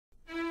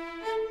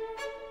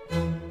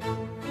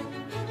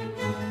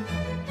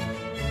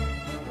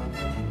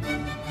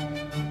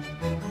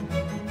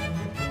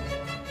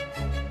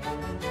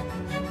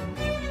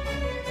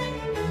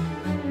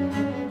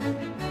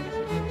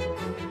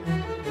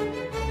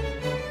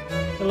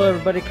Hello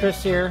everybody,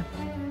 Chris here.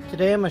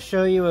 Today I'm going to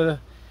show you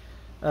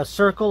a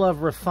circle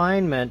of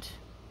refinement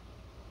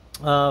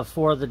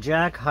for the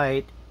jack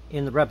height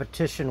in the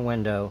repetition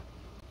window.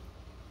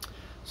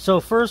 So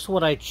first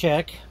what I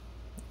check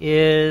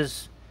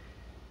is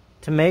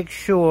to make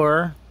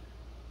sure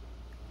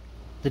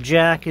the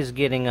jack is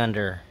getting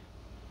under.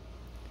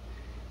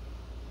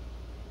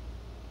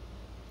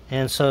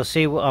 And so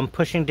see, I'm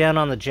pushing down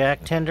on the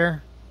jack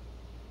tender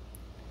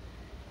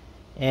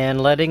and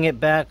letting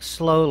it back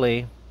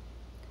slowly,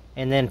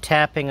 and then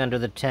tapping under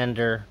the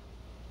tender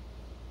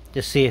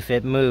to see if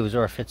it moves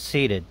or if it's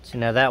seated. See,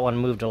 now that one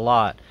moved a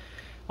lot.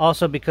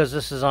 Also, because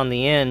this is on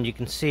the end, you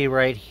can see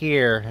right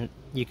here, and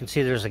you can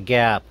see there's a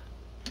gap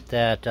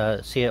that,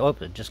 see, oh,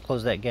 it just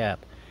closed that gap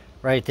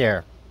right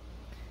there.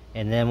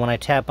 And then when I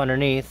tap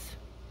underneath,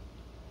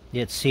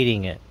 it's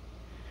seating it.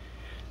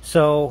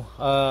 So,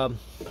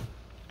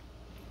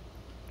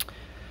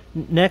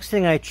 next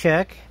thing I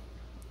check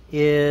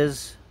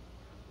is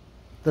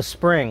the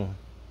spring.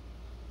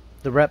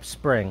 The rep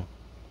spring.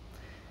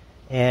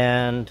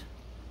 And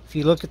if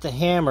you look at the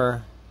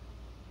hammer,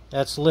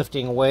 that's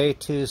lifting way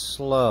too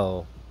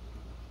slow.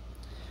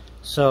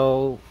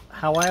 So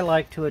how I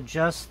like to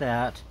adjust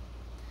that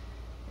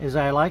is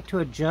I like to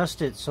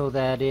adjust it so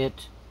that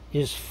it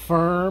is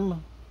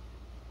firm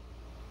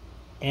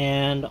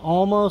and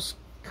almost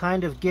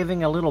kind of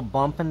giving a little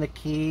bump in the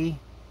key,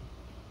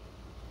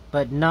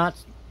 but not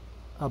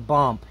a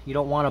bump. You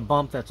don't want a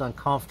bump that's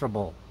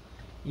uncomfortable.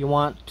 You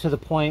want to the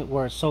point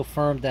where it's so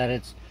firm that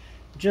it's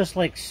just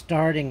like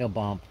starting a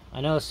bump.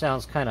 I know it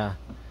sounds kind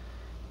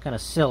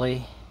of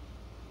silly,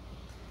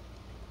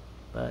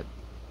 but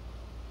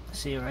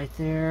see right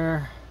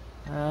there,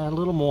 a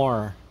little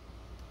more.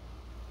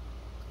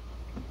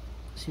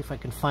 See if I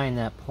can find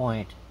that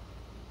point.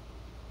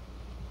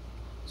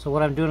 So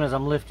what I'm doing is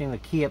I'm lifting the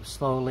key up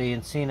slowly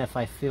and seeing if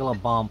I feel a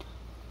bump.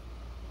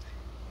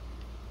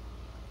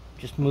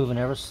 Just moving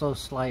ever so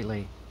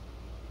slightly.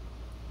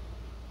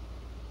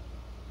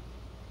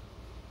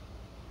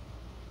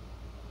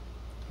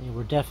 And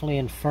we're definitely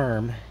in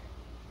firm.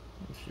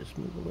 Let's just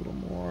move a little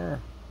more.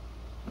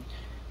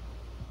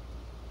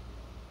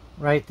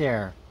 Right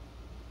there.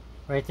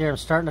 Right there, I'm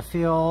starting to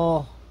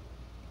feel...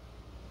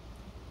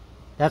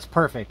 That's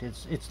perfect.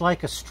 It's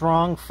like a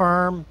strong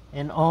firm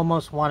and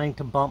almost wanting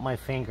to bump my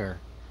finger.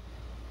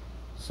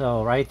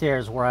 So right there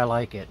is where I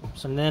like it.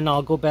 So then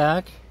I'll go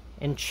back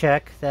and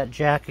check that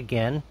jack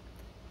again.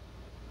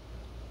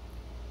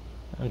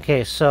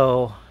 Okay,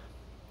 so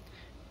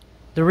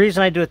the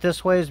reason I do it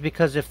this way is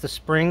because if the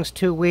spring's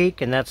too weak,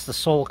 and that's the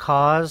sole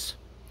cause,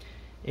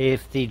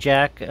 if the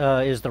jack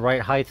is the right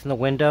height in the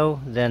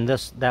window, then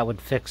that would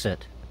fix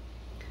it.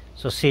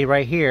 So see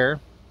right here,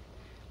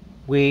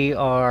 we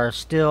are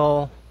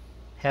still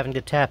having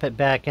to tap it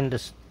back into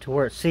to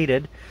where it's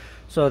seated.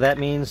 So that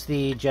means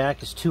the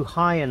jack is too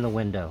high in the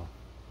window.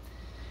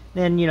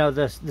 Then, you know,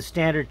 the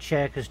standard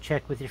check is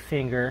check with your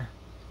finger.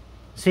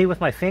 See, with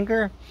my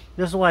finger,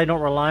 this is why I don't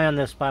rely on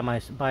this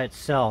by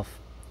itself.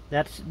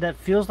 That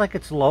feels like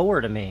it's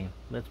lower to me.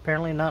 That's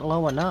apparently not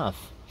low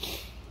enough.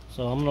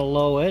 So I'm gonna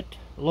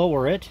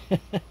lower it.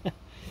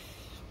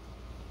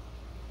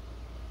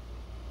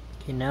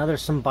 Okay, now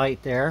there's some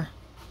bite there.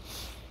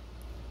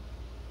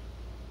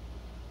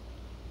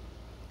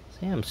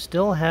 See, I'm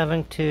still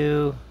having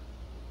to...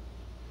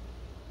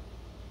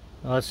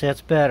 Well, let's see, that's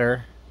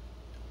better.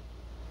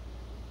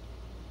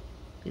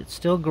 It's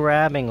still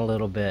grabbing a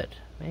little bit.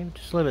 Maybe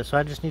just a little bit, so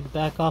I just need to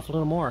back off a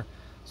little more.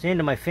 See,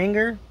 into my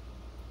finger?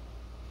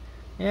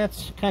 Yeah,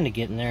 it's kind of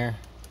getting there.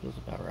 Feels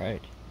about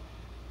right.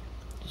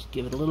 Just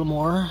give it a little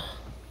more.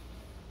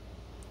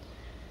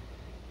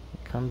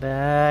 Come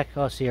back.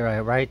 Oh, see,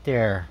 right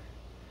there.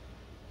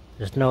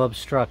 There's no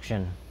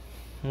obstruction.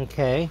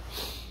 Okay.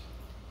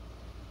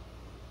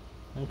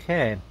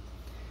 Okay.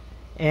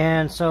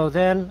 And so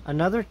then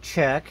another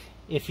check,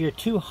 if you're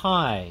too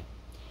high,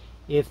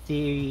 if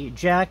the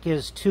jack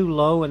is too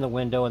low in the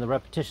window and the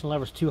repetition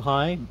lever is too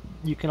high,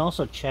 you can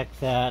also check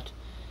that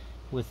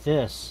with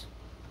this.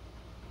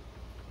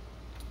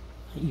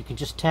 You can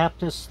just tap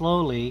this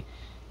slowly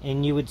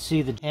and you would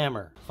see the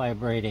hammer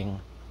vibrating.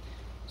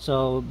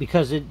 So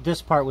because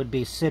this part would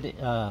be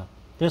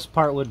this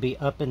part would be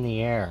up in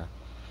the air.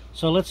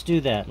 So let's do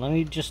that. Let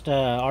me just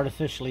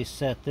artificially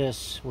set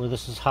this where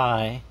this is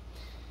high,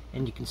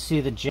 and you can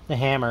see the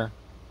hammer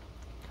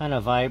kind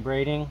of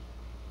vibrating.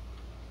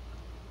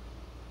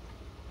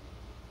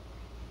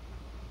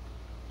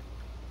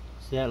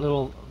 See that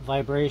little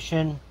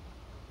vibration?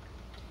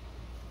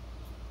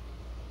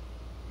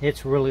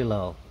 It's really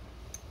low.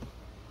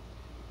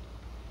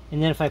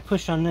 And then if I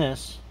push on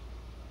this,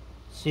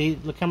 see,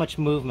 look how much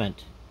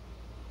movement.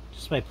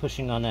 Just by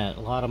pushing on that, a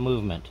lot of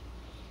movement.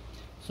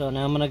 So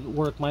now I'm going to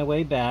work my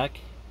way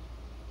back.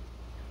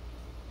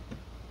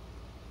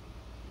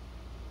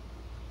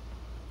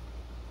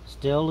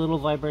 Still a little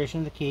vibration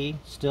of the key,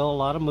 still a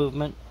lot of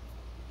movement.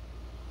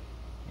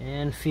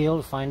 And feel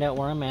to find out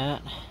where I'm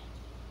at.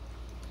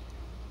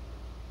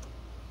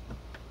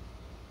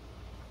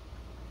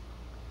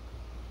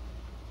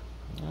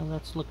 Now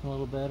that's looking a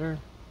little better.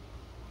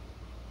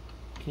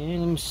 Okay,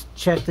 let me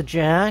check the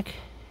jack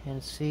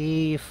and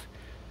see if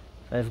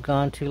I've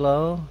gone too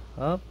low.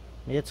 Oh,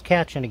 it's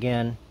catching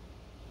again.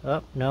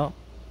 Oh, no.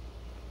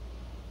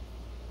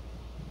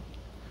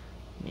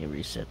 Let me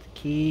reset the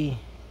key.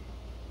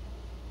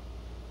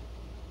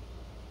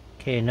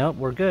 Okay, nope,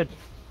 we're good.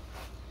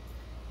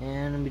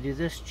 And let me do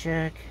this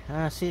check.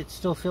 See, it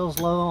still feels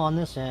low on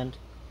this end.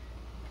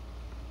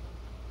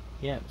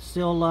 Yeah,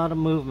 still a lot of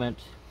movement.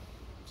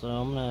 So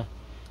I'm gonna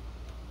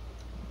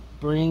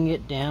bring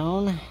it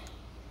down.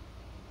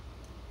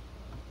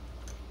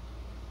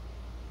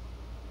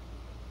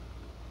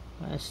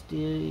 I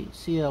still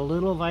see a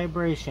little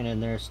vibration in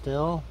there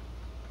still.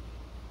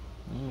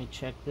 Let me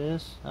check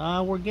this.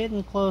 We're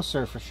getting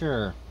closer for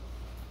sure.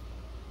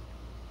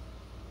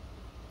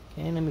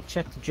 Okay, let me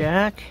check the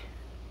jack.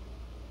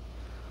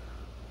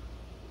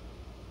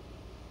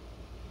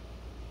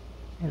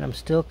 And I'm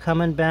still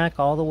coming back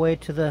all the way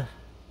to the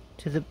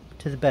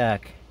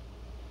back.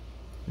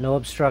 No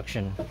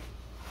obstruction.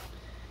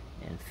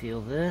 And feel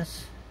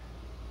this.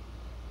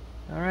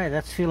 All right,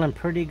 that's feeling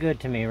pretty good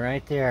to me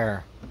right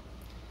there.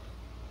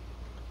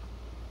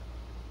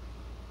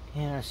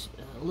 And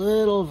a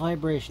little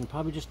vibration,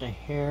 probably just a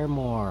hair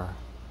more.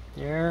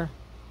 There.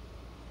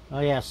 Oh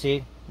yeah,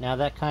 see? Now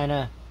that kind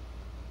of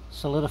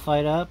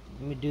solidified up.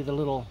 Let me do the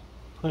little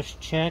push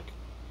check.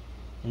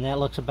 And that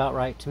looks about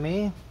right to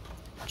me.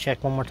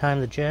 Check one more time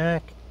the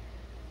jack.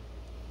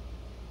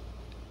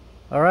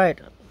 Alright,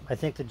 I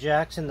think the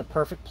jack's in the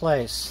perfect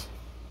place.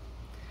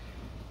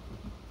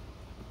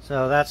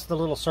 So that's the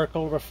little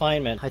circle of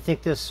refinement. I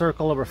think this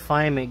circle of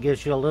refinement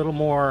gives you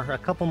a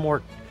couple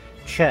more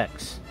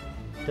checks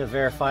to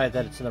verify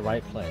that it's in the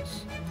right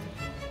place.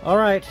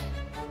 Alright.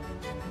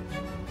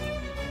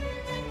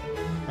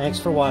 Thanks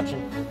for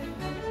watching.